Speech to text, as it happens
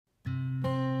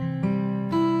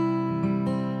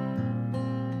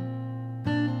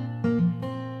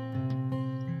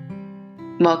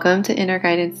Welcome to Inner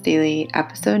Guidance Daily,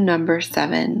 episode number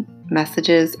 7,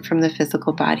 Messages from the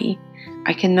Physical Body.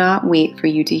 I cannot wait for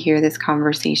you to hear this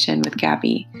conversation with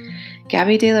Gabby.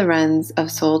 Gabby De Lorenz of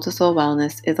Soul to Soul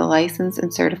Wellness is a licensed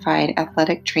and certified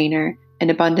athletic trainer and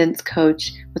abundance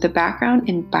coach with a background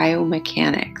in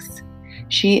biomechanics.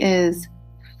 She is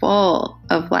full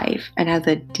of life and has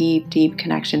a deep, deep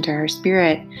connection to her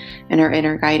spirit and her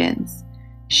inner guidance.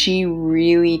 She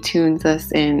really tunes us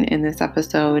in this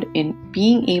episode in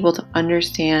being able to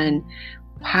understand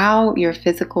how your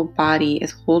physical body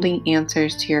is holding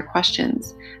answers to your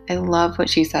questions. I love what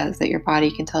she says, that your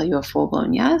body can tell you a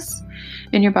full-blown yes,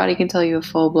 and your body can tell you a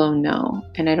full-blown no.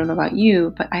 And I don't know about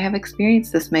you, but I have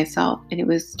experienced this myself, and it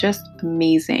was just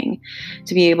amazing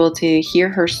to be able to hear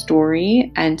her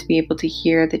story and to be able to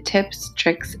hear the tips,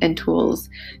 tricks, and tools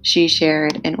she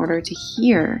shared in order to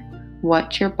hear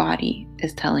what your body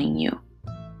is telling you.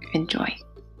 Enjoy.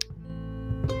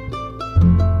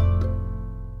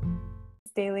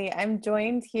 Daily. I'm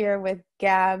joined here with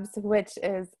Gabs, which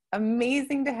is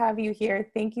amazing to have you here.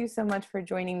 Thank you so much for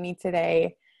joining me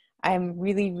today. I'm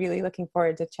really, really looking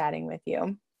forward to chatting with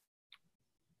you.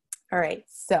 All right.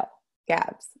 So,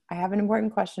 Gabs, I have an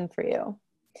important question for you.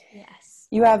 Yes.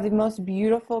 You have the most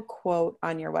beautiful quote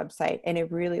on your website. And it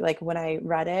really, when I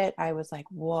read it, I was like,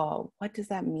 whoa, what does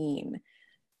that mean?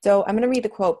 So I'm going to read the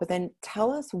quote, but then tell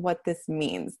us what this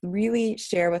means. Really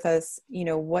share with us,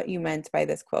 what you meant by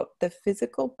this quote. The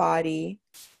physical body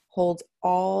holds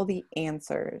all the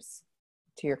answers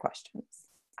to your questions.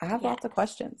 I have lots of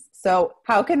questions. So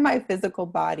how can my physical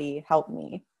body help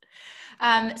me?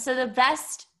 So the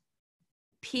best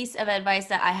piece of advice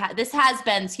that I had, this has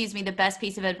been, the best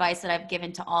piece of advice that I've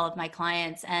given to all of my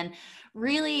clients. And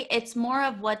really, it's more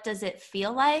of what does it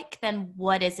feel like than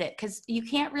what is it? Because you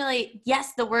can't really,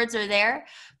 yes, the words are there,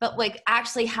 but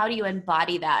actually, how do you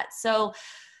embody that? So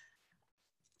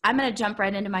I'm going to jump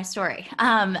right into my story.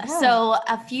 So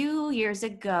a few years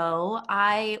ago,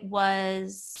 I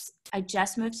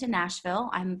just moved to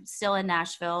Nashville. I'm still in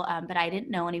Nashville, but I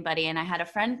didn't know anybody. And I had a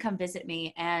friend come visit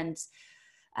me, and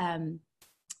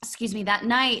that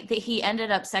night that he ended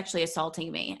up sexually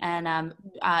assaulting me, and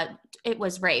it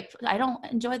was rape. I don't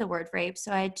enjoy the word rape,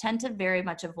 so I tend to very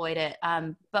much avoid it.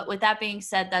 But with that being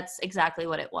said, that's exactly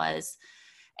what it was.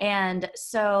 And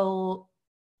so,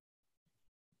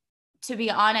 to be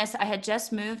honest, I had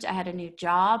just moved. I had a new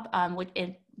job.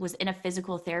 It was in a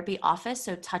physical therapy office,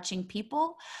 so touching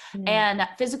people. And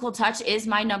physical touch is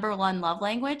my number one love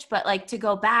language. But to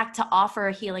go back to offer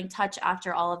a healing touch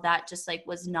after all of that just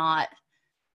was not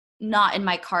in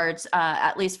my cards,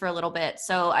 at least for a little bit.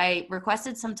 So I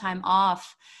requested some time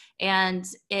off, and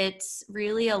it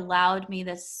really allowed me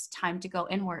this time to go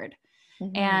inward.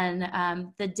 Mm-hmm.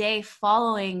 And the day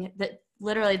following,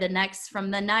 the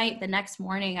next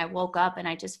morning, I woke up and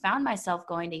I just found myself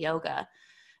going to yoga.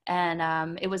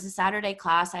 And it was a Saturday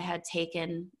class I had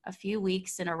taken a few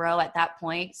weeks in a row at that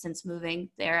point since moving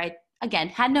there. I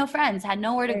had no friends, had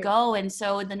nowhere to go. And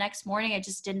so the next morning, I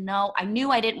just didn't know. I knew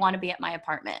I didn't want to be at my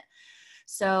apartment.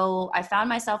 So I found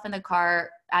myself in the car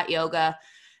at yoga,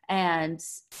 and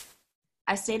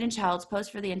I stayed in child's pose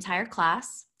for the entire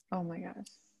class. Oh my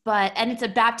gosh. And it's a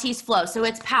Baptiste flow. So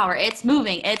it's power, it's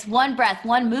moving, it's one breath,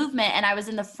 one movement. And I was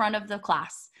in the front of the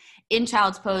class in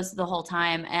child's pose the whole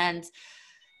time. And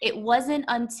it wasn't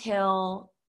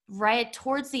until right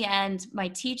towards the end, my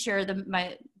teacher,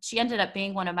 she ended up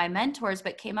being one of my mentors,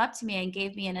 but came up to me and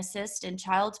gave me an assist in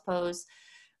child's pose,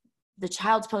 the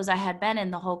child's pose I had been in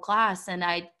the whole class. And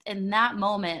in that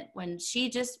moment, when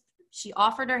she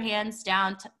offered her hands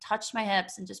down, touched my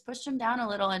hips and just pushed them down a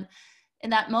little. And in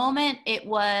that moment,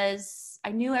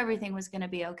 I knew everything was going to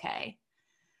be okay.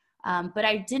 But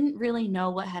I didn't really know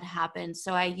what had happened.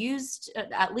 So I used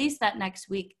at least that next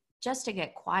week just to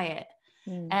get quiet.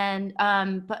 And,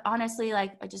 but honestly,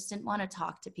 I just didn't want to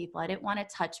talk to people. I didn't want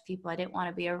to touch people. I didn't want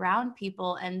to be around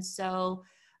people. And so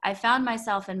I found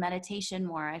myself in meditation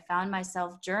more. I found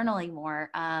myself journaling more,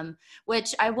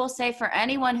 which I will say for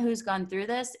anyone who's gone through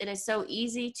this, it is so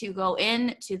easy to go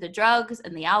into the drugs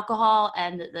and the alcohol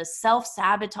and the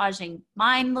self-sabotaging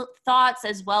mind thoughts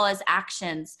as well as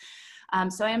actions.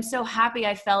 So I am so happy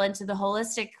I fell into the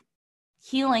holistic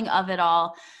healing of it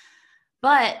all.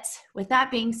 But with that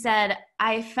being said,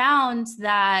 I found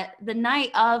that the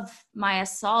night of my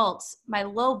assault, my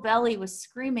low belly was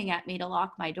screaming at me to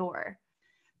lock my door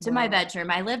to my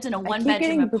bedroom. I lived in a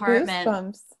one-bedroom apartment.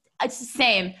 Goosebumps. It's the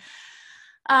same.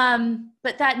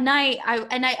 But that night,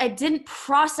 I didn't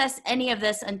process any of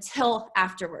this until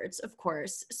afterwards, of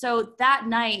course. So that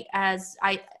night, as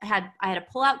I had a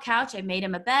pull-out couch, I made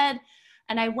him a bed.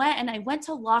 And I went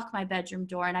to lock my bedroom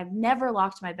door, and I've never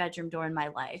locked my bedroom door in my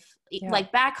life. Yeah.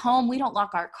 Like back home, we don't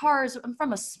lock our cars. I'm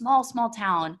from a small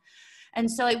town. And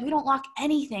so like, we don't lock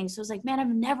anything. So I was like, man, I've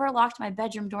never locked my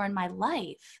bedroom door in my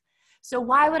life. So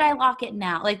why would I lock it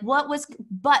now? Like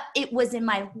but it was in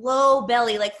my low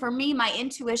belly. Like for me, my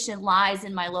intuition lies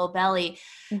in my low belly.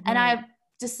 Mm-hmm. And I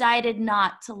decided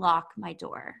not to lock my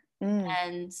door. Mm.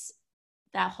 And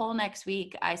that whole next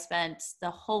week, I spent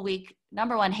the whole week,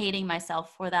 number one, hating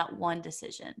myself for that one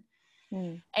decision.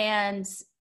 Mm. And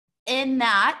in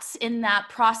that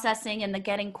processing and the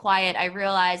getting quiet, I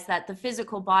realized that the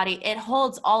physical body, it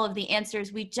holds all of the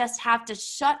answers. We just have to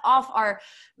shut off our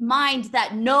mind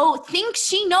that thinks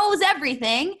she knows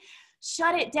everything.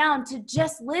 Shut it down to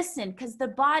just listen, because the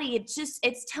body,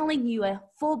 it's telling you a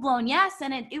full-blown yes,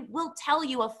 and it will tell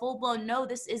you a full-blown no,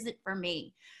 this isn't for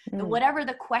me. Whatever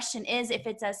the question is, if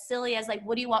it's as silly as like,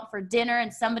 what do you want for dinner?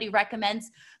 And somebody recommends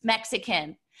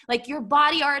Mexican. Like your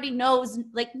body already knows,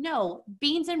 like, no,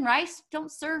 beans and rice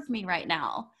don't serve me right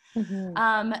now.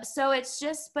 Mm-hmm. So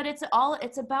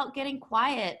it's about getting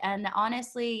quiet. And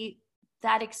honestly,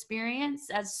 that experience,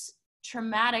 as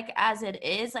traumatic as it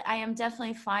is, I am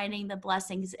definitely finding the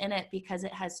blessings in it, because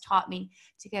it has taught me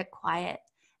to get quiet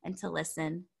and to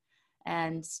listen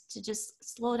and to just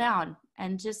slow down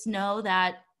and just know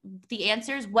that the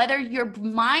answers, whether your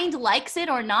mind likes it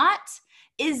or not,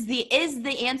 is the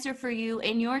answer for you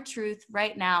in your truth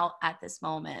right now at this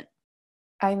moment.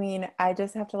 I mean, I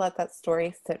just have to let that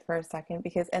story sit for a second,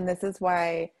 because, and this is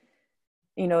why,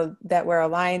 you know, that we're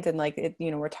aligned and like, it, you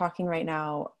know, we're talking right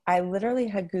now. I literally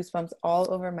had goosebumps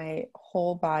all over my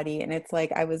whole body, and it's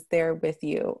like I was there with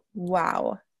you.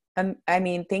 Wow. I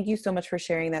mean, thank you so much for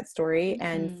sharing that story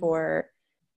and for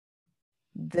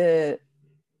the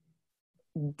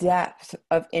depth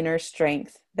of inner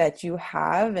strength that you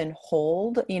have and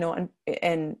hold, you know,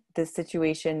 and this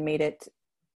situation made it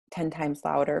 10 times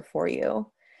louder for you.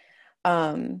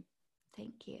 Thank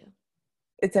you.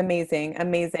 It's amazing.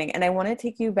 And I want to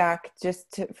take you back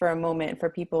for a moment, for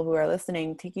people who are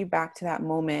listening, take you back to that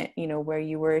moment, you know, where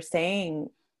you were saying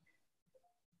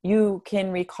you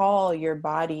can recall your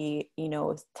body, you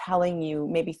know, telling you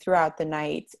maybe throughout the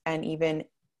night and even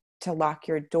to lock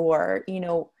your door. You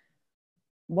know,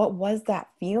 what was that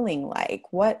feeling like?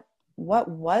 What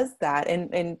was that?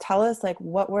 And tell us, like,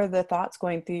 what were the thoughts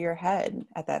going through your head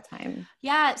at that time?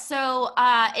 Yeah. So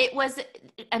it was,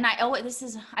 and I always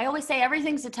say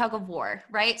everything's a tug of war,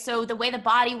 right? So the way the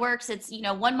body works, it's, you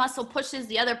know, one muscle pushes,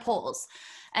 the other pulls.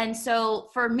 And so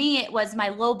for me, it was my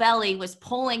low belly was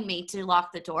pulling me to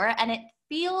lock the door, and it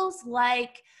feels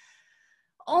like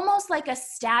almost like a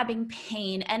stabbing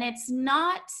pain, and it's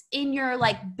not in your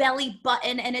like belly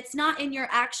button, and it's not in your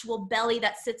actual belly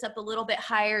that sits up a little bit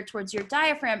higher towards your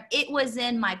diaphragm. It was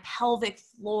in my pelvic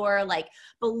floor, like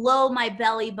below my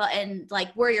belly button,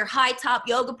 like where your high top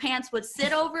yoga pants would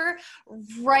sit over,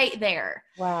 right there.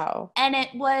 Wow. And it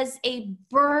was a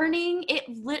burning,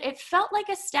 it felt like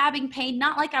a stabbing pain,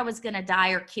 not like I was gonna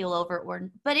die or keel over,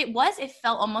 but it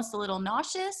felt almost a little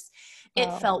nauseous. It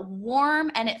felt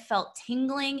warm, and it felt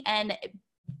tingling.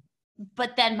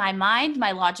 But then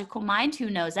my logical mind, who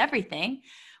knows everything,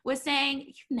 was saying,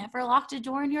 you've never locked a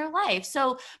door in your life.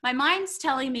 So my mind's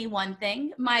telling me one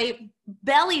thing, my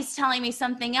belly's telling me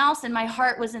something else, and my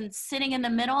heart was sitting in the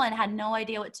middle and had no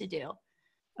idea what to do.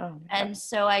 And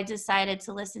so I decided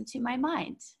to listen to my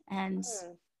mind. And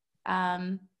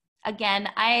again,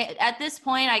 at this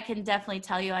point, I can definitely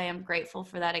tell you I am grateful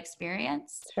for that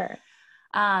experience. Sure.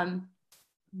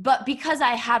 But because I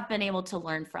have been able to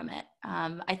learn from it,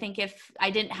 I think if I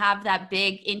didn't have that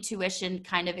big intuition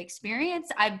kind of experience,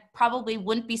 I probably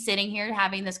wouldn't be sitting here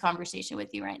having this conversation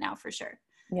with you right now, for sure.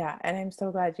 Yeah. And I'm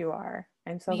so glad you are.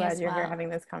 I'm so glad you're here having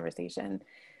this conversation.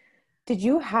 Did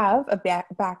you have a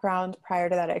background prior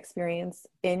to that experience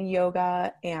in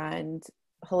yoga and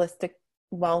holistic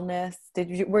wellness?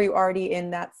 Were you already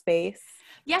in that space?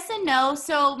 Yes and no.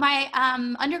 So my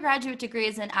undergraduate degree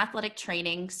is in athletic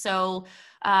training. So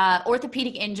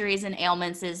orthopedic injuries and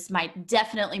ailments is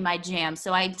definitely my jam.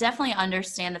 So I definitely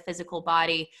understand the physical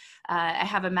body. I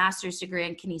have a master's degree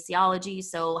in kinesiology,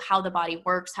 so how the body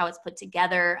works, how it's put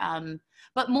together,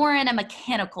 but more in a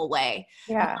mechanical way.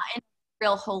 Yeah. In a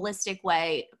real holistic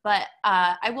way. But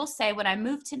I will say, when I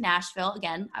moved to Nashville,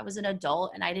 again, I was an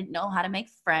adult and I didn't know how to make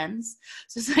friends.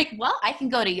 So it's like, well, I can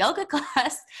go to yoga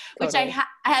class, which I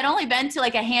had only been to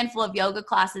like a handful of yoga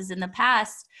classes in the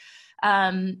past.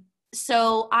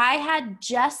 So I had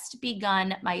just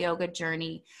begun my yoga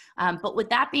journey. But with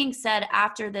that being said,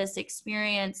 after this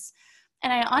experience,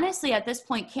 and I honestly at this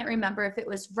point can't remember if it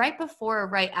was right before or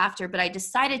right after, but I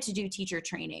decided to do teacher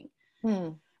training.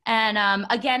 And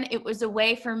again, it was a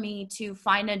way for me to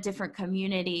find a different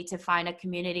community, to find a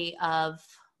community of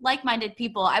like-minded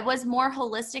people. I was more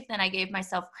holistic than I gave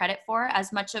myself credit for.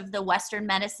 As much of the Western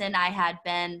medicine I had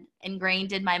been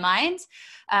ingrained in my mind,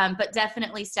 but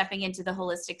definitely stepping into the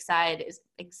holistic side is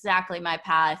exactly my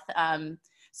path.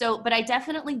 But I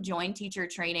definitely joined teacher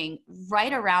training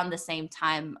right around the same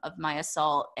time of my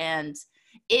assault. And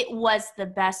it was the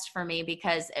best for me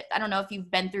because I don't know if you've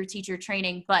been through teacher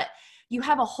training, but you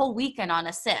have a whole weekend on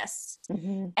assist.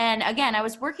 Mm-hmm. And again, I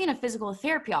was working in a physical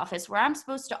therapy office where I'm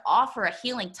supposed to offer a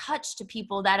healing touch to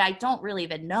people that I don't really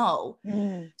even know.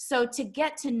 Mm. So to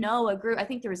get to know a group, I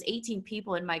think there was 18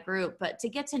 people in my group, but to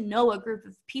get to know a group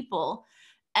of people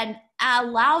and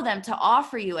allow them to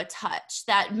offer you a touch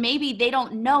that maybe they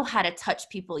don't know how to touch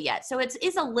people yet. So it's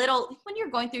a little, when you're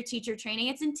going through teacher training,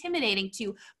 it's intimidating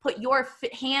to put your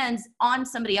hands on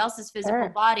somebody else's physical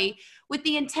body with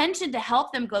the intention to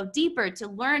help them go deeper, to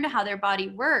learn how their body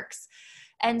works.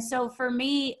 And so for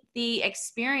me, the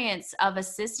experience of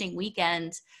assisting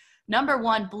weekend, number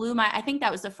one, I think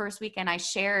that was the first weekend I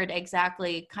shared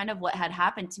exactly kind of what had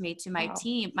happened to me, to my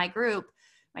team, my group,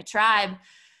 my tribe.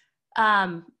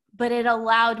 But it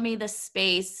allowed me the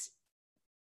space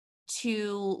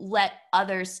to let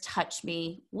others touch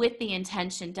me with the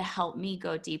intention to help me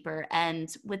go deeper. And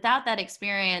without that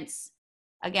experience,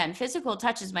 again, physical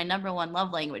touch is my number one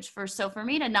love language. So for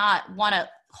me to not want to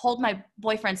hold my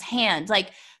boyfriend's hand,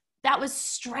 like that was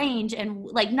strange, and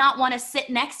like not want to sit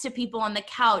next to people on the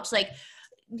couch, like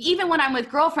even when I'm with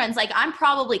girlfriends, like I'm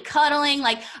probably cuddling,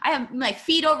 like I have my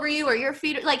feet over you or your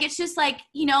feet. Like, it's just like,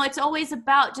 it's always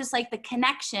about just like the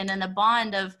connection and the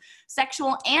bond of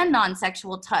sexual and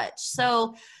non-sexual touch.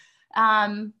 So,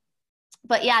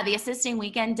 but yeah, the assisting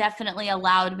weekend definitely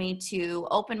allowed me to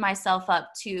open myself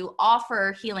up to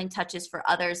offer healing touches for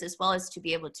others, as well as to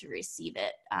be able to receive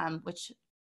it, which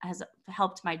has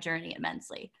helped my journey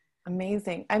immensely.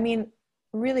 Amazing. I mean,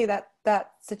 really that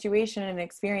situation and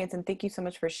experience, and thank you so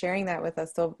much for sharing that with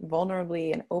us so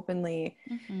vulnerably and openly,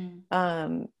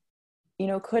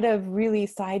 could have really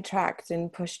sidetracked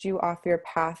and pushed you off your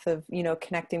path of,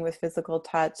 connecting with physical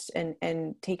touch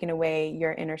and taken away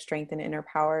your inner strength and inner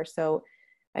power. So,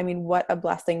 I mean, what a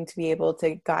blessing to be able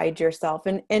to guide yourself.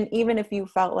 And even if you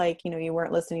felt like, you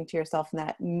weren't listening to yourself in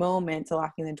that moment to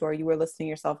locking the door, you were listening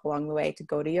to yourself along the way to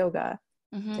go to yoga,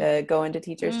 to go into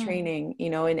teachers training,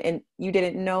 and you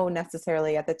didn't know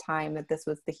necessarily at the time that this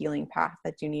was the healing path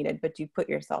that you needed, but you put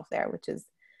yourself there, which is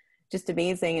just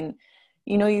amazing. And,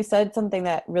 you said something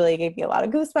that really gave me a lot of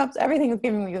goosebumps. Everything is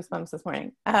giving me goosebumps this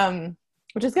morning,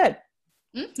 which is good.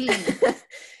 Mm-hmm.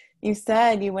 You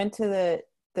said you went to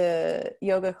the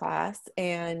yoga class,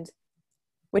 and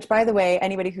which, by the way,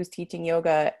 anybody who's teaching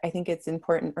yoga, I think it's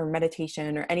important, or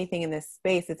meditation or anything in this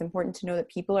space, it's important to know that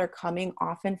people are coming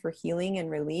often for healing and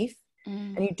relief,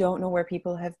 and you don't know where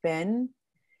people have been.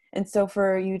 And so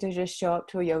for you to just show up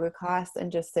to a yoga class and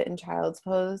just sit in child's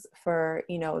pose for,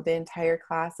 the entire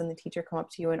class, and the teacher come up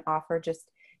to you and offer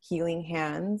just healing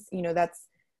hands,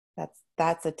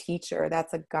 that's a teacher,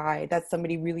 that's a guide, that's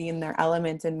somebody really in their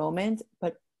element and moment.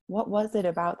 But what was it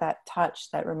about that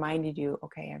touch that reminded you,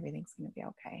 okay, everything's going to be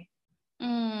okay?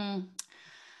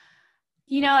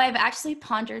 I've actually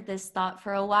pondered this thought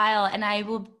for a while, and I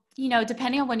will,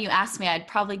 depending on when you ask me, I'd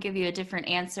probably give you a different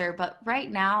answer. But right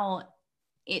now,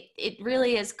 it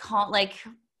really is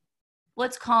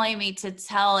what's calling me to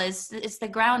tell is the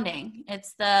grounding.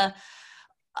 It's the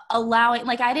allowing,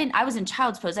 like I was in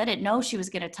child's pose. I didn't know she was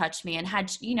going to touch me, and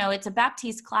it's a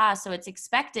Baptiste class, so it's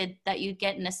expected that you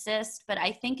get an assist. But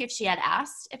I think if she had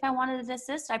asked if I wanted an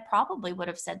assist, I probably would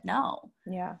have said no.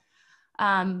 Yeah.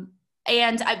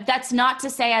 And that's not to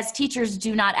say as teachers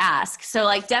do not ask. So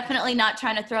like definitely not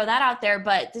trying to throw that out there,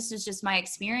 but this is just my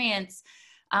experience.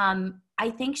 I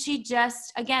think she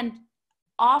just, again,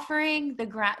 offering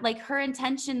like her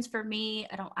intentions for me,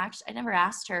 I never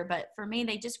asked her, but for me,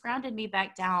 they just grounded me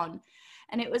back down.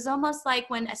 And it was almost like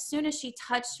as soon as she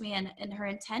touched me, and her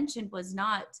intention was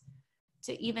not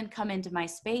to even come into my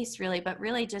space really, but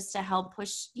really just to help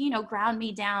push, ground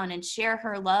me down and share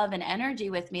her love and energy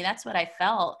with me. That's what I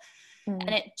felt. And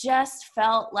it just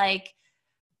felt like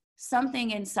something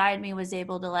inside me was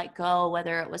able to let go,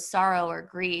 whether it was sorrow or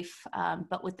grief.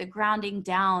 But with the grounding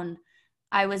down,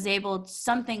 I was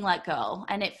something let go,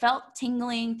 and it felt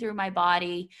tingling through my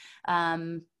body,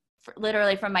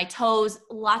 literally from my toes,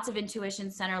 lots of intuition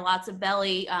center, lots of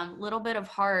belly, little bit of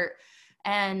heart,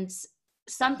 and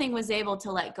something was able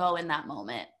to let go in that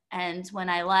moment. And when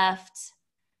I left,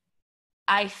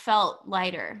 I felt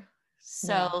lighter.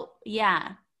 So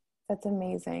yeah. That's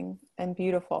amazing and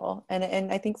beautiful.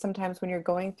 And I think sometimes when you're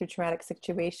going through traumatic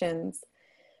situations,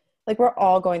 like we're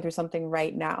all going through something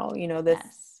right now. You know,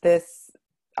 Yes.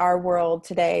 our world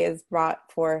today has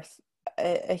brought forth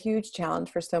a huge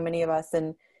challenge for so many of us.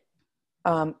 And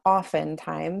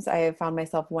oftentimes I have found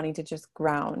myself wanting to just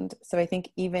ground. So I think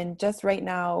even just right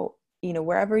now, you know,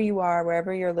 wherever you are,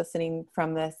 wherever you're listening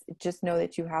from this, just know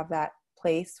that you have that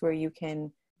place where you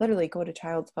can literally go to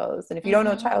child's pose. And if you don't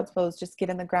know child's pose, just get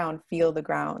in the ground, feel the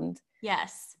ground.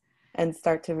 Yes. And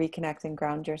start to reconnect and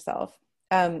ground yourself.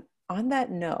 On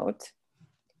that note,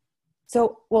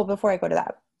 well, before I go to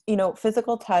that, you know,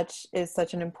 physical touch is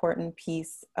such an important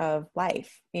piece of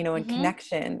life, you know, and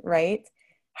connection, right?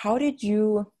 How did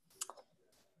you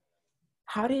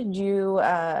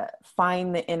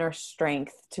find the inner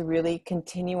strength to really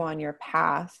continue on your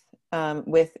path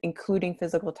with including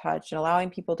physical touch and allowing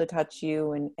people to touch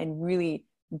you and really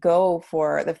go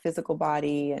for the physical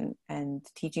body and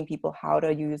teaching people how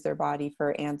to use their body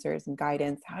for answers and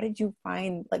guidance? How did you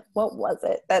find, like, what was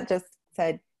it that just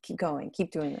said, keep going,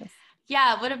 keep doing this?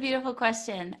 Yeah, what a beautiful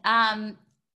question.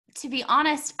 To be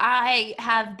honest,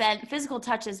 physical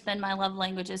touch has been my love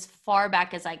language as far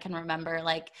back as I can remember.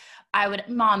 Like I would,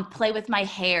 Mom, play with my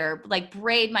hair, like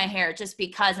braid my hair just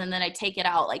because, and then I take it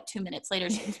out like 2 minutes later.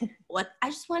 What? I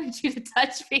just wanted you to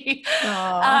touch me.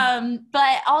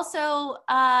 But also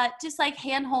just like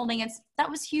hand holding, that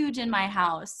was huge in my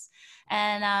house.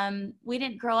 And we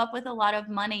didn't grow up with a lot of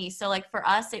money. So like for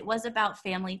us, it was about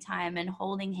family time and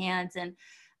holding hands. And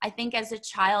I think as a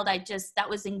child, that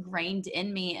was ingrained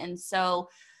in me. And so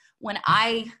when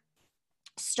I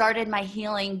started my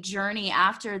healing journey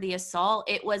after the assault,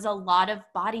 it was a lot of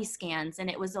body scans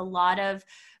and it was a lot of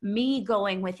me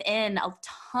going within, a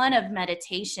ton of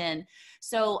meditation.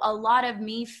 So a lot of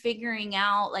me figuring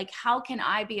out, like, how can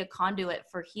I be a conduit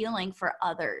for healing for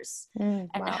others? And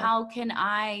how can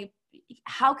I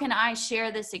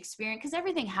share this experience? Because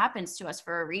everything happens to us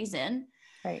for a reason.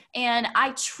 Right. And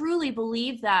I truly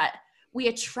believe that we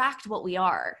attract what we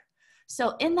are.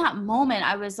 So in that moment,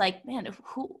 I was like, man,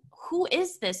 who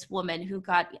is this woman who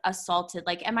got assaulted?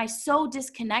 Like, am I so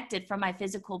disconnected from my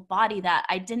physical body that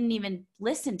I didn't even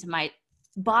listen to my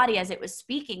body as it was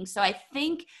speaking? So I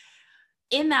think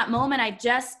in that moment, I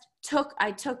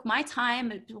took my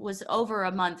time. It was over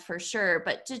a month for sure,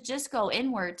 but to just go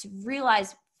inward, to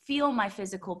feel my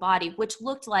physical body, which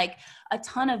looked like a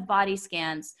ton of body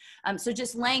scans. So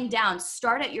just laying down,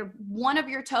 start at one of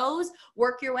your toes,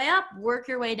 work your way up, work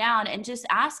your way down, and just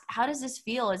ask, how does this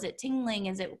feel? Is it tingling?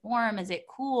 Is it warm? Is it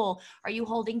cool? Are you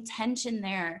holding tension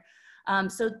there?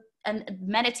 And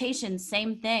meditation,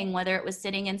 same thing, whether it was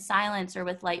sitting in silence or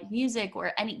with light music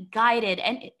or any guided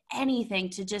and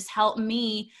anything to just help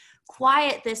me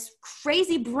quiet this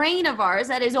crazy brain of ours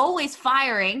that is always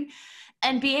firing,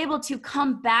 and be able to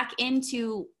come back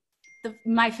into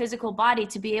my physical body,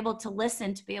 to be able to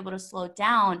listen, to be able to slow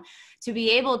down, to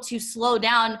be able to slow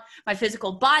down my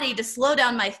physical body, to slow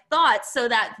down my thoughts so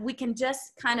that we can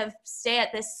just kind of stay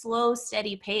at this slow,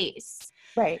 steady pace.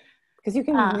 Right. Because you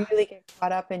can really get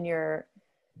caught up in your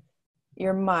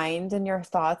mind and your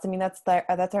thoughts. I mean, that's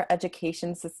our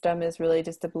education system, is really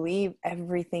just to believe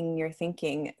everything you're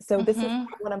thinking. So this is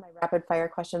one of my rapid fire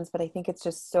questions, but I think it's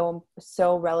just so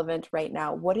relevant right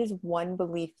now. What is one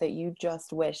belief that you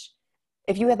just wish,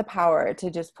 if you had the power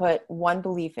to just put one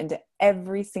belief into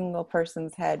every single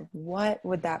person's head, what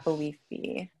would that belief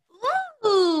be?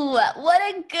 Ooh, what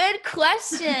a good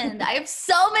question. I have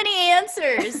so many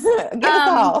answers. Give us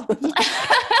all.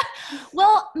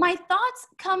 Well, my thoughts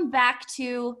come back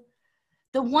to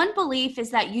the one belief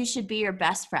is that you should be your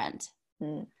best friend.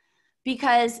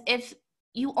 Because if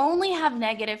you only have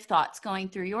negative thoughts going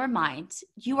through your mind,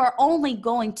 you are only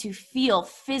going to feel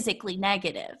physically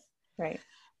negative. Right.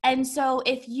 And so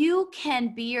if you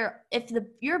can be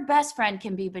your best friend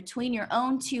can be between your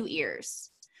own two ears,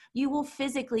 you will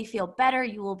physically feel better,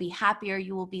 you will be happier,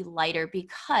 you will be lighter,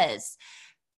 because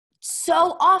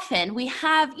so often we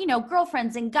have,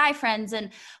 girlfriends and guy friends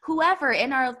and whoever,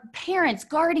 and our parents,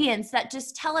 guardians that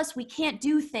just tell us we can't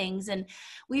do things. And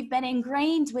we've been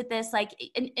ingrained with this, like,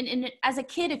 and as a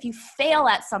kid, if you fail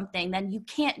at something, then you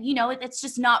can't, it's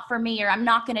just not for me, or I'm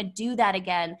not going to do that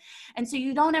again. And so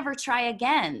you don't ever try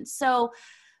again. So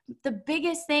the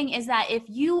biggest thing is that if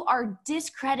you are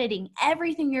discrediting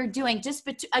everything you're doing,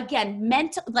 again,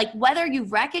 mental, like whether you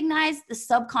recognize the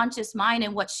subconscious mind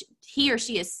and what he or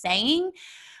she is saying,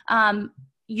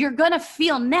 you're going to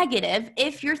feel negative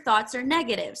if your thoughts are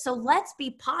negative. So let's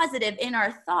be positive in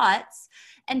our thoughts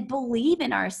and believe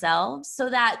in ourselves so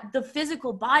that the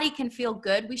physical body can feel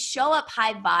good. We show up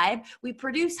high vibe, we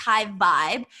produce high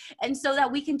vibe, and so that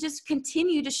we can just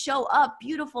continue to show up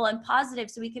beautiful and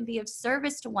positive so we can be of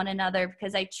service to one another,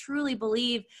 because I truly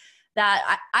believe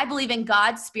that I believe in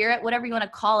God's spirit, whatever you want to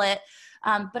call it.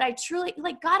 But I truly,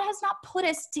 like, God has not put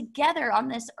us together on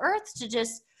this earth to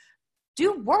just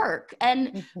do work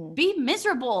and be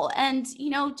miserable. And,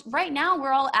 right now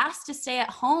we're all asked to stay at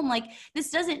home. Like,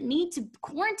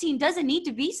 quarantine doesn't need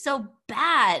to be so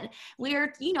bad.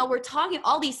 We're talking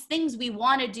all these things we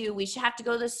want to do. We should have to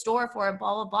go to the store for it,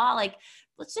 blah, blah, blah. Like,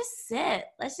 let's just sit.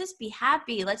 Let's just be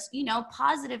happy. Let's,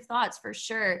 positive thoughts for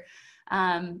sure.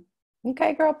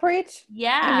 Okay, girl, preach.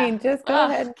 Yeah. I mean, just go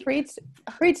ahead and preach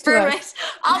to us.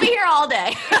 I'll be here all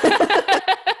day.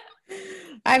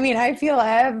 I mean, I feel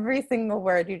every single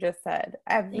word you just said,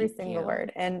 every Thank single you.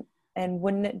 word. And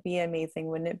wouldn't it be amazing?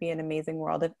 Wouldn't it be an amazing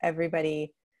world if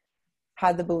everybody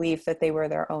had the belief that they were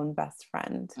their own best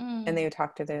friend and they would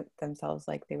talk to themselves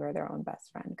like they were their own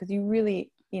best friend? Because you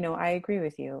really, I agree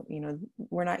with you.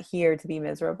 We're not here to be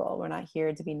miserable. We're not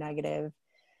here to be negative.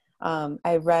 I'm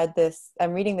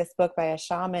reading this book by a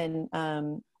shaman,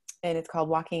 and it's called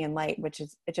Walking in Light, which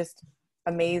is just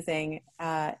amazing.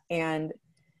 And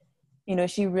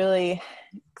she really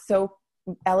so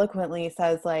eloquently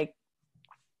says, like,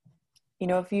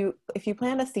 if you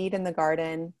plant a seed in the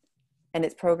garden and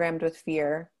it's programmed with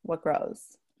fear, what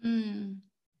grows?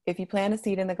 If you plant a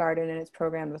seed in the garden and it's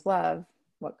programmed with love,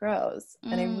 what grows?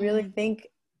 And I really think,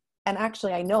 and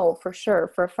actually I know for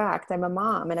sure, for a fact, I'm a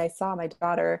mom, and I saw my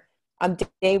daughter on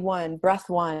day one, breath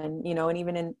one, and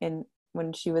even in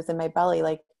when she was in my belly,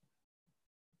 like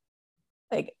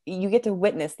you get to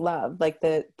witness love, like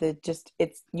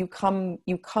you come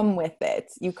with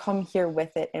it, you come here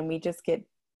with it, and we just get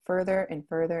further and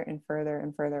further and further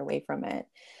and further away from it,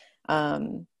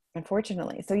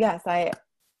 unfortunately. So yes,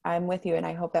 I'm with you, and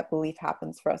I hope that belief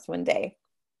happens for us one day.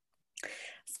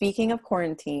 Speaking of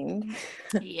quarantine,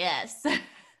 yes,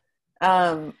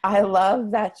 I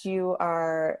love that you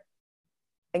are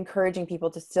encouraging people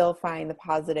to still find the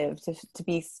positive, to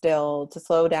be still, to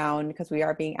slow down, because we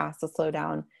are being asked to slow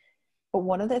down. But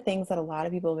one of the things that a lot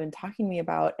of people have been talking to me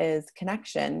about is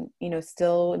connection,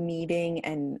 still needing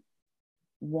and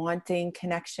wanting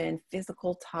connection,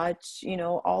 physical touch,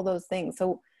 all those things.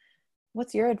 So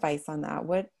what's your advice on that?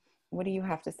 What do you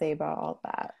have to say about all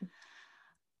that?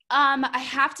 I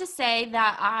have to say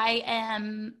that I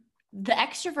am the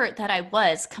extrovert that I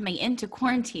was coming into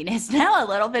quarantine is now a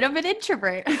little bit of an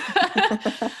introvert.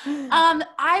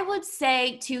 I would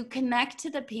say to connect to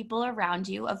the people around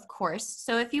you, of course.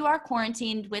 So if you are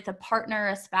quarantined with a partner,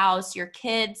 a spouse, your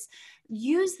kids,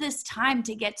 use this time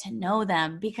to get to know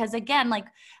them. Because again, like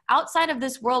outside of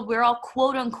this world, we're all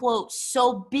quote unquote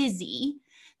so busy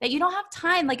that you don't have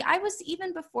time. Like I was,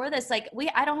 even before this, like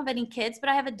I don't have any kids, but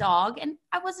I have a dog, and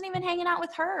I wasn't even hanging out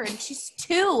with her, and she's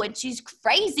 2 and she's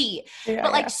crazy,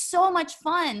 but like so much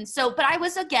fun. So, but I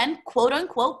was, again, quote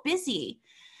unquote busy.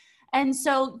 And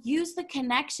so use the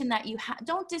connection that you have.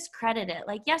 Don't discredit it.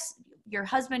 Like, yes, your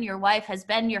husband, your wife has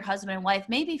been your husband and wife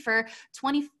maybe for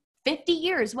 20, 50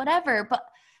 years, whatever, but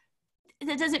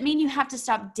that doesn't mean you have to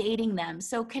stop dating them.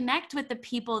 So connect with the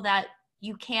people that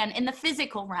you can in the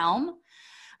physical realm.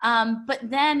 But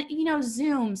then,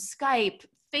 Zoom, Skype,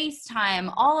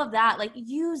 FaceTime, all of that, like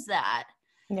use that.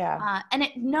 Yeah. And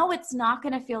it's not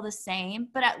going to feel the same,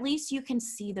 but at least you can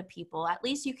see the people. At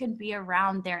least you can be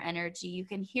around their energy. You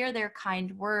can hear their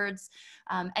kind words,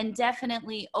 and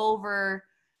definitely over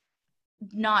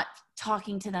not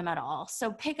talking to them at all.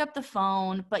 So pick up the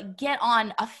phone, but get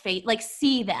on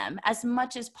see them as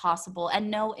much as possible,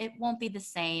 and no, it won't be the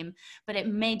same, but it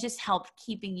may just help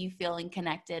keeping you feeling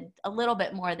connected a little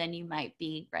bit more than you might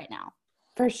be right now.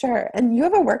 For sure. And you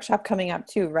have a workshop coming up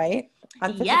too, right?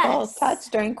 On physical touch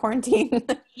during quarantine.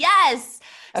 Yes.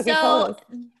 Okay, so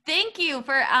thank you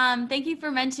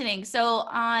for mentioning. So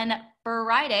on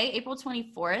Friday, April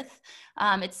 24th,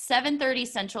 it's 7:30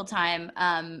 Central Time.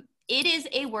 It is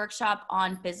a workshop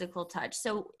on physical touch.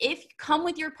 So if you come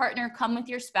with your partner, come with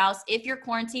your spouse, if you're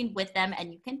quarantined with them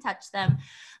and you can touch them,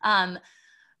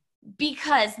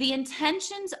 because the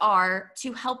intentions are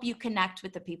to help you connect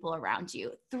with the people around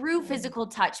you through physical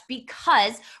touch,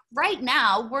 because right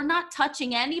now we're not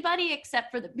touching anybody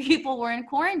except for the people we're in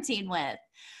quarantine with.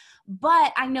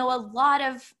 But I know a lot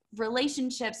of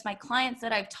relationships, my clients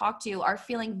that I've talked to are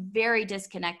feeling very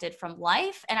disconnected from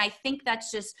life. And I think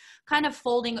that's just kind of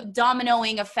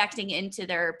dominoing, affecting into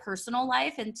their personal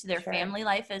life, into their family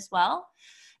life as well.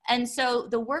 And so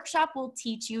the workshop will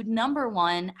teach you, number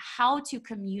one, how to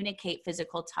communicate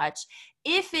physical touch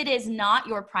if it is not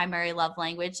your primary love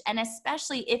language, and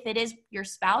especially if it is your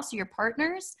spouse or your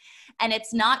partner's and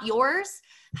it's not yours,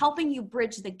 helping you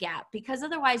bridge the gap, because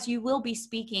otherwise you will be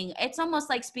speaking. It's almost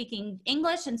like speaking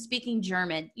English and speaking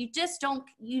German. You just don't,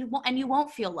 you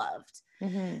won't feel loved.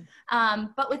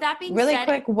 But with that being really said,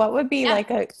 quick, what would be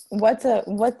like what's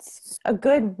a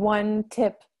good one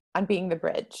tip on being the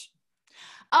bridge?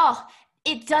 Oh,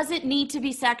 it doesn't need to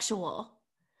be sexual.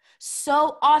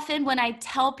 So often when I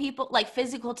tell people like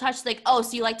physical touch, like, oh,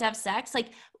 so you like to have sex?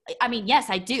 Like, I mean, yes,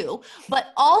 I do,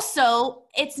 but also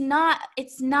it's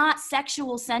not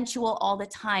sexual, sensual all the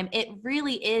time. It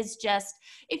really is just,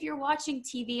 if you're watching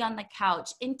TV on the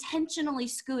couch, intentionally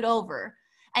scoot over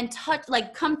and touch,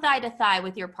 like come thigh to thigh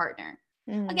with your partner.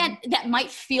 Again, that might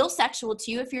feel sexual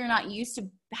to you if you're not used to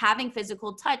having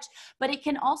physical touch, but it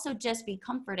can also just be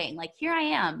comforting. Like, here I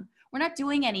am. We're not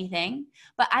doing anything,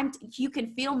 but you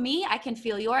can feel me. I can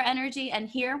feel your energy. And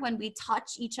here, when we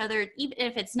touch each other, even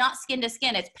if it's not skin to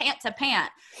skin, it's pant to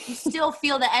pant, you still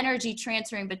feel the energy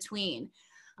transferring between.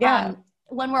 Yeah.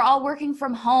 When we're all working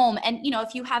from home, and,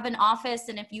 if you have an office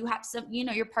and if you have some,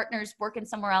 your partner's working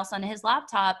somewhere else on his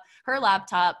laptop, her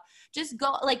laptop, just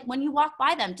go, like when you walk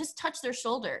by them, just touch their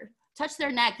shoulder, touch their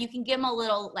neck. You can give them a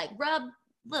little like rub,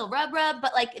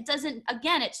 but like, it doesn't,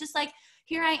 again, it's just like,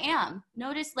 here I am.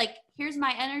 Notice, like, here's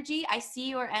my energy. I see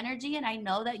your energy, and I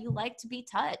know that you like to be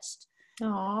touched.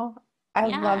 Oh, I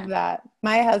love that.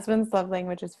 My husband's love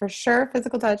language is for sure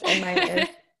physical touch, and mine is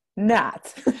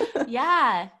not.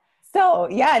 Yeah. So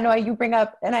yeah, no, you bring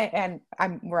up,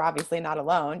 we're obviously not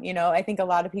alone. I think a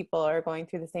lot of people are going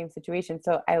through the same situation.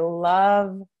 So I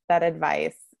love that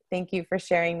advice. Thank you for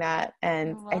sharing that.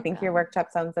 And I think your workshop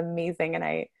sounds amazing. And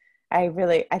I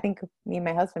think me and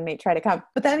my husband may try to come,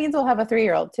 but that means we'll have a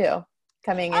 3-year-old too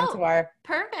coming into our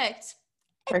perfect.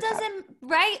 workshop.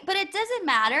 But it doesn't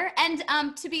matter.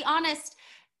 And to be honest,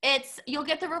 you'll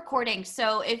get the recording.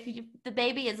 So if the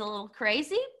baby is a little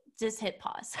crazy, just hit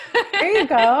pause. There you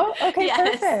go. Okay.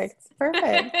 Yes.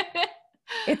 Perfect.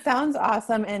 It sounds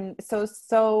awesome. And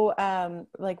so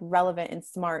like relevant and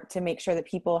smart to make sure that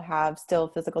people have still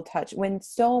physical touch when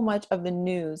so much of the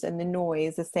news and the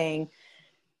noise is saying,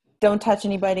 don't touch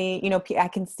anybody. I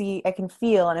can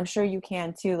feel, and I'm sure you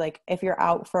can too. Like if you're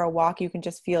out for a walk, you can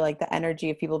just feel like the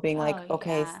energy of people being like,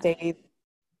 okay, stay,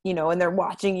 and they're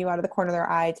watching you out of the corner of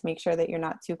their eye to make sure that you're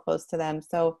not too close to them.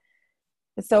 So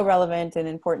it's so relevant and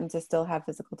important to still have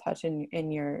physical touch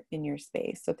in your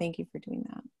space. So thank you for doing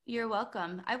that. You're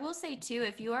welcome. I will say too,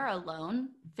 if you are alone,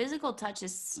 physical touch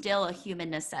is still a human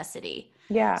necessity.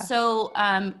 Yeah. So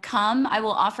I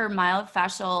will offer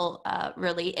myofascial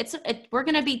release. We're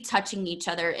going to be touching each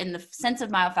other in the sense of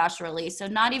myofascial release. So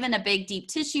not even a big deep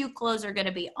tissue. Clothes are going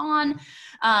to be on.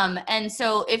 And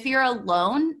so if you're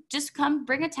alone, just come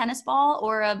bring a tennis ball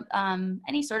or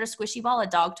any sort of squishy ball. A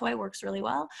dog toy works really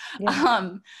well. Yeah.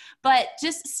 But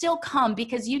just still come,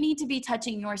 because you need to be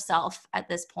touching yourself at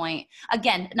this point.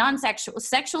 Again,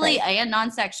 sexually right. And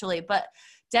non-sexually, but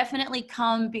definitely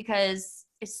come, because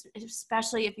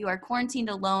especially if you are quarantined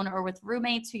alone or with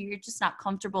roommates who you're just not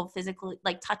comfortable physically,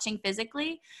 like touching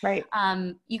physically, right.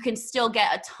 You can still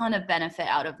get a ton of benefit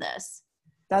out of this.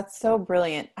 That's so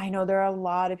brilliant. I know there are a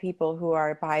lot of people who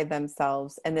are by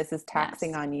themselves, and this is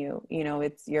taxing on you.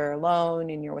 You're alone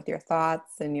and you're with your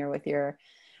thoughts and you're with your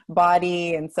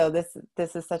body. And so this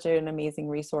is such an amazing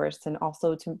resource. And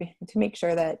also to make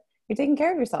sure that you're taking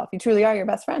care of yourself. You truly are your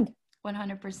best friend.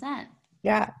 100%.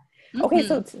 Yeah. Okay.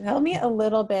 So tell me a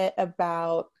little bit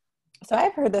about, so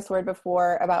I've heard this word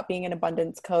before about being an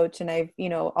abundance coach. And I've,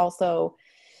 also,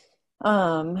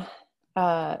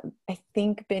 I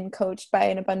think been coached by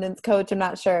an abundance coach. I'm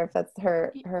not sure if that's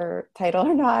her title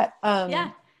or not.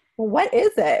 Yeah. What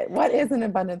is it? What is an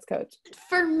abundance coach?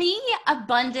 For me,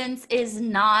 abundance is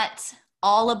not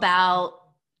all about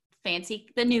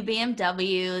the new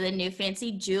BMW, the new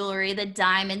fancy jewelry, the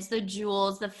diamonds, the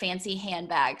jewels, the fancy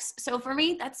handbags. So for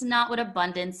me, that's not what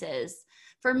abundance is.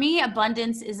 For me,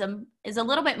 abundance is a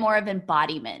little bit more of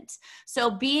embodiment.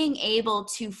 So being able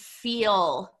to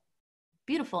feel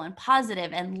beautiful and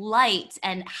positive and light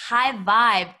and high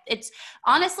vibe. It's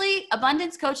honestly,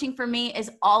 abundance coaching for me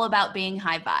is all about being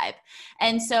high vibe.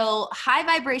 And so high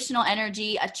vibrational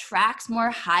energy attracts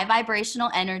more high vibrational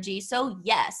energy. So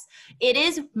yes, it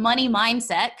is money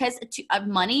mindset, because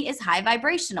money is high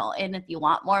vibrational. And if you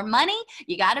want more money,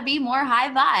 you got to be more high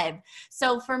vibe.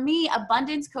 So for me,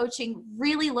 abundance coaching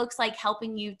really looks like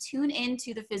helping you tune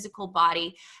into the physical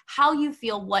body, how you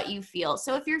feel, what you feel.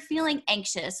 So if you're feeling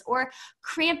anxious or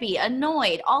crampy,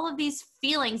 annoyed, all of these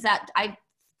feelings that I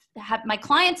have my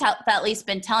clients have at least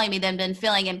been telling me they've been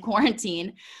feeling in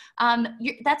quarantine.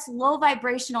 That's low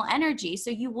vibrational energy. So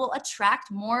you will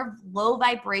attract more low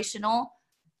vibrational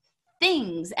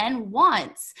things and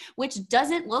wants, which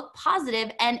doesn't look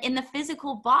positive. And in the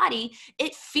physical body,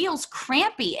 it feels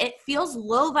crampy. It feels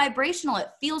low vibrational. It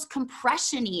feels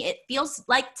compression-y. It feels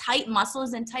like tight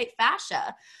muscles and tight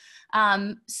fascia.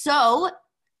 So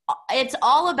it's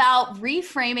all about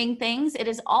reframing things. It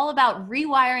is all about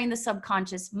rewiring the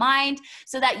subconscious mind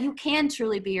so that you can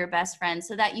truly be your best friend,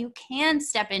 so that you can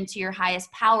step into your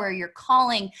highest power, your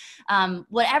calling,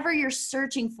 whatever you're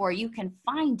searching for, you can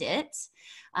find it.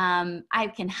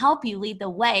 I can help you lead the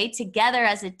way. Together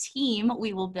as a team,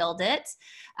 we will build it.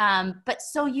 But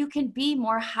so you can be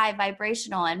more high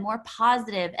vibrational and more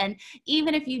positive. And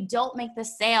even if you don't make the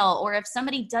sale, or if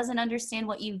somebody doesn't understand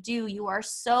what you do, you are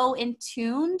so in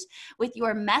tuned with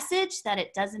your message that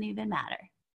it doesn't even matter.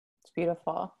 It's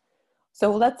beautiful.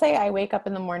 So let's say I wake up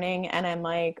in the morning and I'm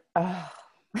like, oh.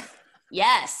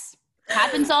 Yes.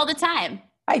 Happens all the time.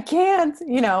 I can't,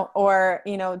 or,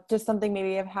 just something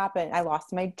maybe have happened. I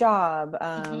lost my job.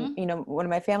 One of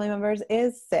my family members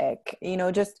is sick,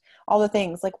 just all the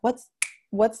things. Like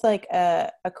what's like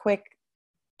a quick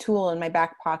tool in my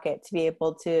back pocket to be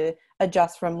able to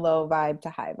adjust from low vibe to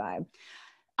high vibe?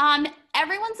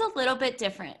 Everyone's a little bit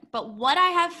different, but what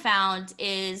I have found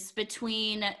is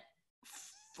between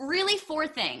really 4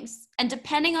 things. And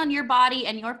depending on your body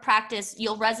and your practice,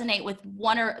 you'll resonate with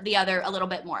one or the other a little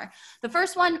bit more. The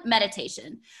first one,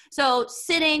 meditation. So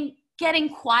sitting, getting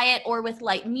quiet, or with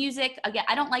light music. Again,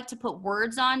 I don't like to put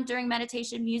words on during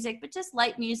meditation music, but just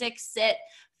light music, sit,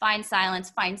 find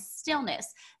silence, find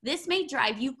stillness. This may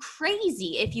drive you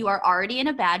crazy if you are already in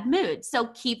a bad mood. So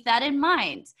keep that in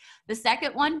mind. The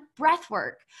second one, breath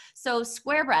work. So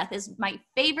square breath is my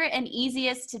favorite and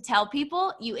easiest to tell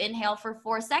people. You inhale for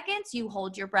 4 seconds, you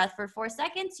hold your breath for 4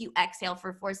 seconds, you exhale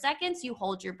for 4 seconds, you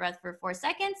hold your breath for 4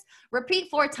 seconds, repeat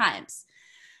 4 times.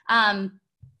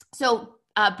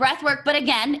 Breath work. But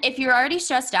again, if you're already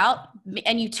stressed out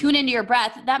and you tune into your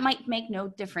breath, that might make no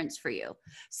difference for you.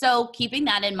 So keeping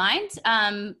that in mind,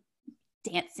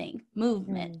 dancing,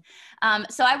 movement.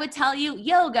 So I would tell you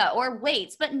yoga or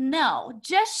weights, but no,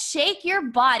 just shake your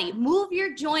body, move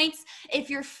your joints. If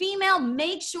you're female,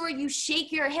 make sure you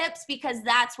shake your hips, because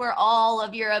that's where all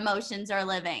of your emotions are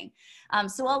living.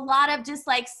 So a lot of just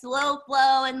like slow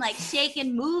flow and like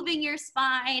shaking, moving your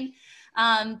spine.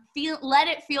 Let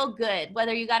it feel good,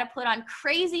 whether you got to put on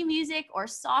crazy music or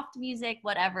soft music,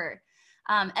 whatever.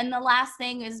 And the last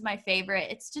thing is my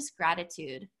favorite. It's just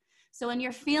gratitude. So when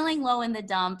you're feeling low in the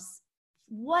dumps,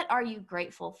 what are you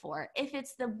grateful for? If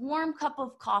it's the warm cup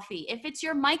of coffee, if it's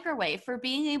your microwave for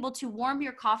being able to warm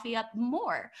your coffee up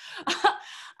more,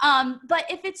 but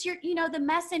if it's the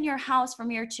mess in your house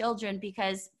from your children,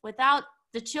 because without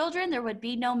the children, there would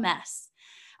be no mess.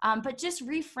 But just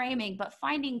reframing, but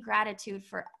finding gratitude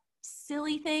for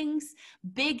silly things,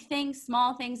 big things,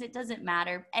 small things, it doesn't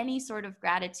matter. Any sort of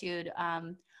gratitude,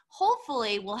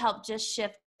 hopefully will help just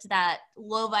shift that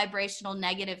low vibrational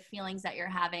negative feelings that you're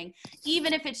having,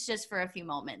 even if it's just for a few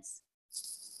moments.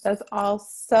 That's all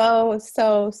so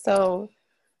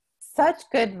such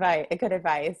good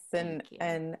advice.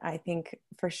 And I think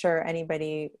for sure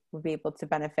anybody would be able to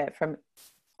benefit from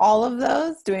all of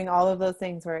those, doing all of those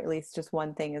things, where at least just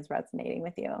one thing is resonating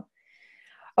with you.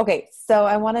 Okay, so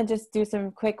I want to just do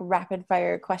some quick rapid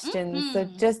fire questions. Mm-hmm. So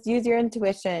just use your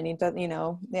intuition,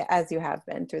 as you have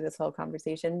been through this whole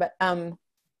conversation. But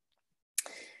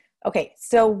okay,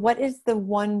 so what is the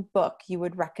one book you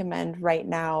would recommend right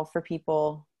now for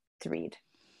people to read?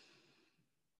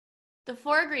 The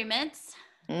 4 Agreements.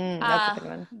 That's a good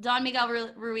one. Don Miguel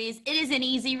Ruiz. It is an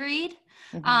easy read.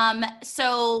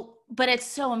 Mm-hmm. But it's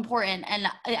so important. And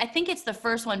I think it's the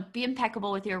first one. Be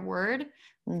impeccable with your word.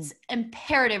 It's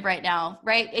imperative right now,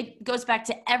 right? It goes back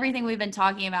to everything we've been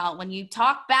talking about. When you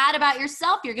talk bad about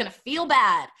yourself, you're going to feel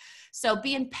bad. So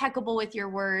be impeccable with your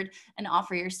word and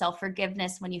offer yourself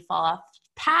forgiveness when you fall off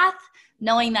path,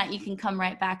 knowing that you can come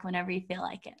right back whenever you feel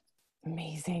like it.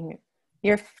 Amazing.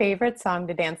 Your favorite song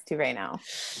to dance to right now?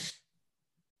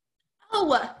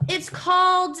 Oh, it's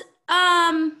called,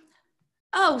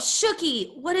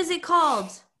 Shooky. What is it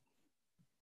called?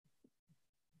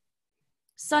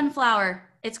 Sunflower.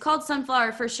 It's called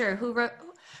Sunflower for sure. Who wrote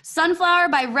Sunflower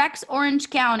by Rex Orange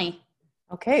County?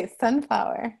 Okay,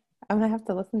 Sunflower. I'm going to have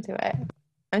to listen to it.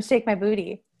 And shake my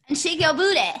booty. And shake your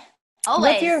booty.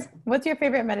 Always. What's your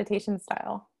favorite meditation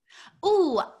style?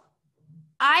 Ooh,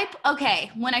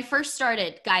 when I first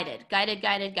started, guided.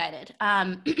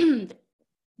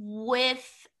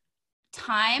 With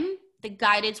time, the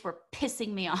guideds were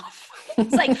pissing me off.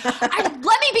 It's like,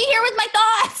 let me be here with my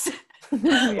thoughts.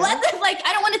 Like,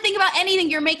 I don't want to think about anything.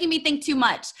 You're making me think too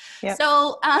much. Yep.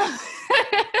 So I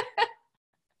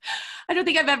don't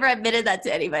think I've ever admitted that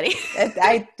to anybody.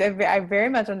 I very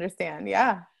much understand.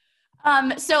 Yeah.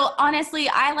 So honestly,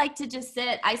 I like to just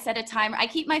sit. I set a timer. I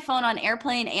keep my phone on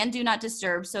airplane and do not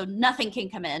disturb, so nothing can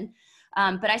come in.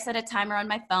 But I set a timer on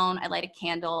my phone. I light a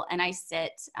candle and I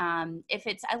sit. I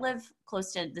live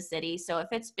close to the city, so if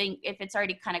it's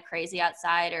already kind of crazy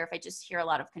outside, or if I just hear a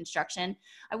lot of construction,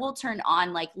 I will turn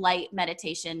on like light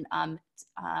meditation. On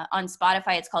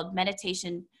Spotify, it's called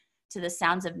Meditation to the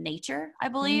Sounds of Nature, I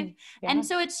believe. Yeah. And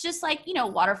so it's just like,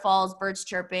 waterfalls, birds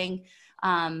chirping.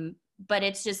 But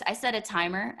it's just, I set a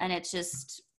timer and it's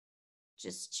just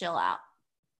chill out.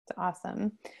 That's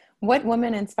awesome. What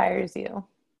woman inspires you?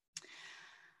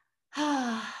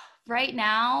 Right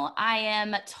now, I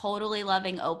am totally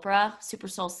loving Oprah, Super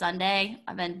Soul Sunday.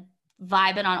 I've been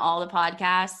vibing on all the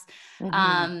podcasts.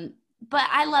 Mm-hmm. But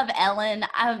I love Ellen.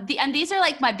 And these are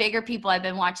like my bigger people I've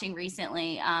been watching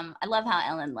recently. I love how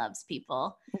Ellen loves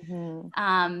people.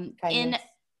 Mm-hmm.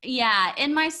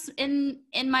 In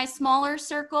my smaller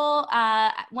circle,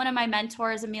 one of my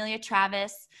mentors, Amelia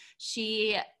Travis,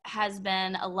 she has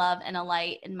been a love and a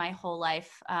light in my whole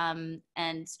life.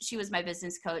 And she was my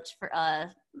business coach for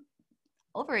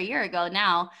over a year ago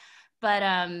now. But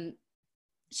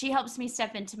she helps me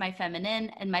step into my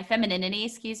femininity,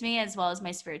 as well as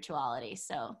my spirituality.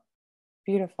 So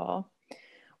beautiful.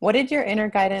 What did your inner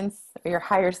guidance or your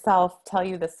higher self tell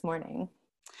you this morning?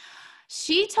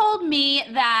 She told me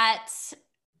that,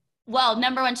 well,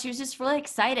 number one, she was just really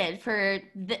excited for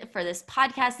this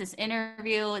podcast, this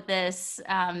interview, this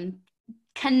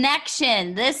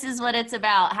connection. This is what it's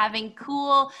about. Having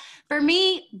for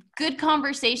me, good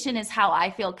conversation is how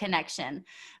I feel connection.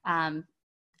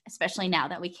 Especially now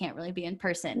that we can't really be in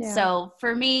person. Yeah. So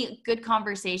for me, good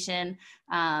conversation.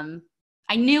 I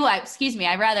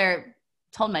rather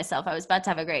told myself I was about to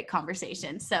have a great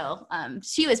conversation. So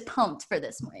she was pumped for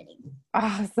this morning.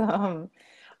 Awesome.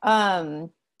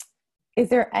 Is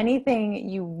there anything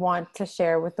you want to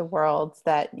share with the world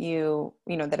that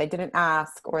that I didn't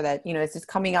ask, or that, is just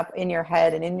coming up in your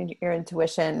head and in your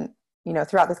intuition,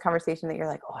 throughout this conversation, that you're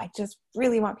like, oh, I just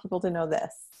really want people to know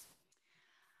this?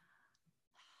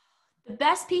 The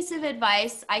best piece of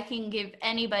advice I can give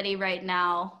anybody right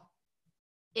now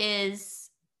is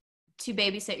to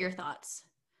babysit your thoughts.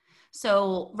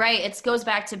 So, it goes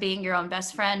back to being your own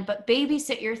best friend, but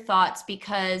babysit your thoughts,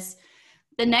 because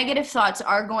the negative thoughts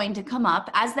are going to come up,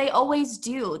 as they always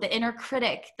do. The inner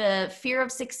critic, the fear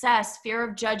of success, fear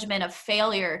of judgment, of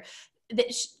failure,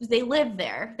 they live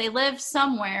there. They live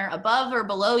somewhere above or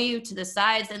below you, to the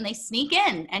sides, and they sneak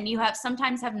in, and you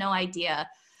sometimes have no idea.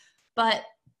 But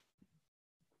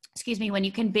when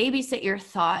you can babysit your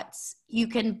thoughts, you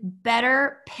can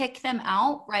better pick them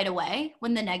out right away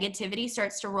when the negativity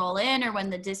starts to roll in, or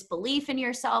when the disbelief in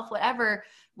yourself, whatever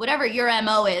your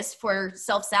MO is for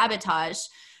self-sabotage.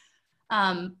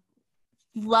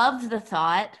 Love the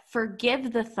thought,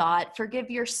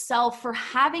 forgive yourself for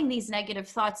having these negative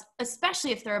thoughts,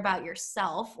 especially if they're about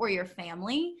yourself or your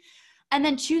family, and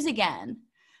then choose again.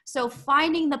 So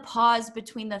finding the pause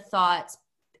between the thoughts,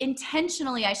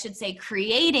 intentionally, I should say,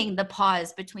 creating the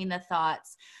pause between the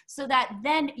thoughts, so that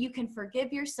then you can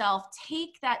forgive yourself.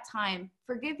 Take that time,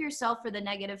 forgive yourself for the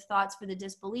negative thoughts, for the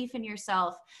disbelief in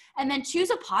yourself, and then choose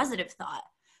a positive thought.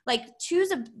 Like,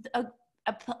 choose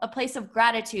a place of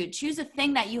gratitude. Choose a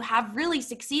thing that you have really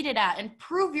succeeded at, and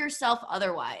prove yourself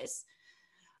otherwise.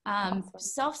 Awesome.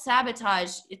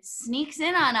 Self-sabotage, it sneaks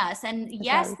in on us. And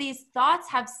yes, these thoughts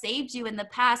have saved you in the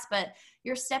past, but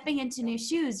you're stepping into new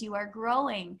shoes. You are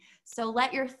growing. So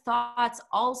let your thoughts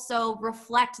also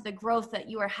reflect the growth that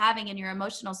you are having in your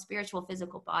emotional, spiritual,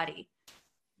 physical body.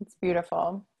 It's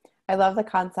beautiful. I love the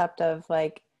concept of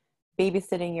like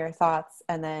babysitting your thoughts,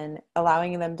 and then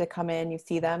allowing them to come in. You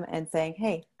see them and saying,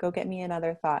 hey, go get me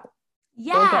another thought.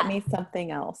 Yeah. Go get me something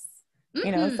else.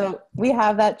 Mm-hmm. So we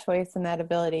have that choice and that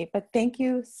ability. But thank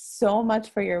you so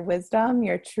much for your wisdom,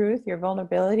 your truth, your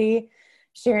vulnerability,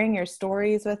 sharing your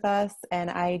stories with us. And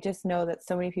I just know that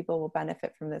so many people will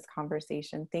benefit from this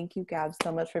conversation. Thank you, Gab,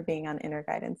 so much for being on Inner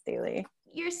Guidance Daily.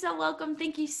 You're so welcome.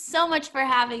 Thank you so much for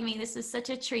having me. This was such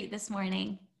a treat this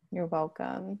morning. You're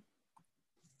welcome.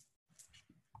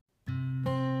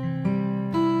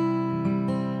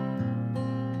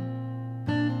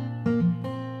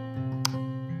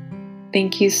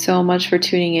 Thank you so much for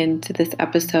tuning in to this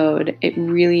episode. It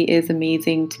really is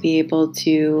amazing to be able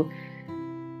to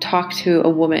talk to a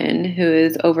woman who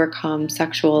has overcome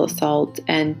sexual assault,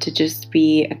 and to just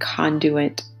be a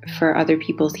conduit for other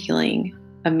people's healing.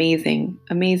 Amazing,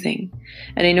 amazing.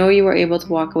 And I know you were able to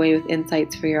walk away with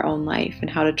insights for your own life and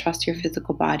how to trust your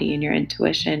physical body and your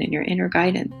intuition and your inner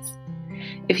guidance.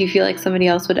 If you feel like somebody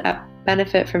else would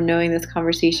benefit from knowing this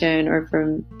conversation or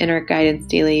from Inner Guidance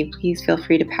Daily, please feel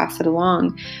free to pass it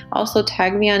along. Also,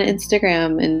 tag me on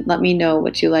Instagram and let me know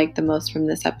what you liked the most from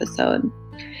this episode.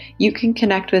 You can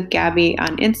connect with Gabby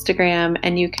on Instagram,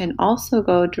 and you can also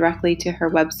go directly to her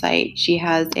website. She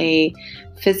has a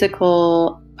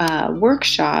physical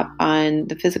workshop on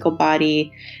the physical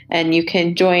body, and you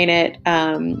can join it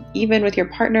even with your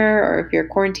partner, or if you're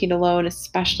quarantined alone,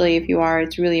 especially if you are.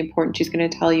 It's really important. She's going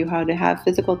to tell you how to have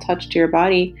physical touch to your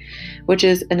body, which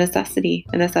is a necessity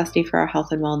for our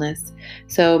health and wellness.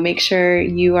 So make sure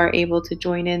you are able to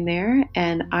join in there,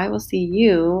 and I will see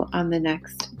you on the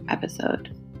next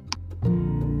episode.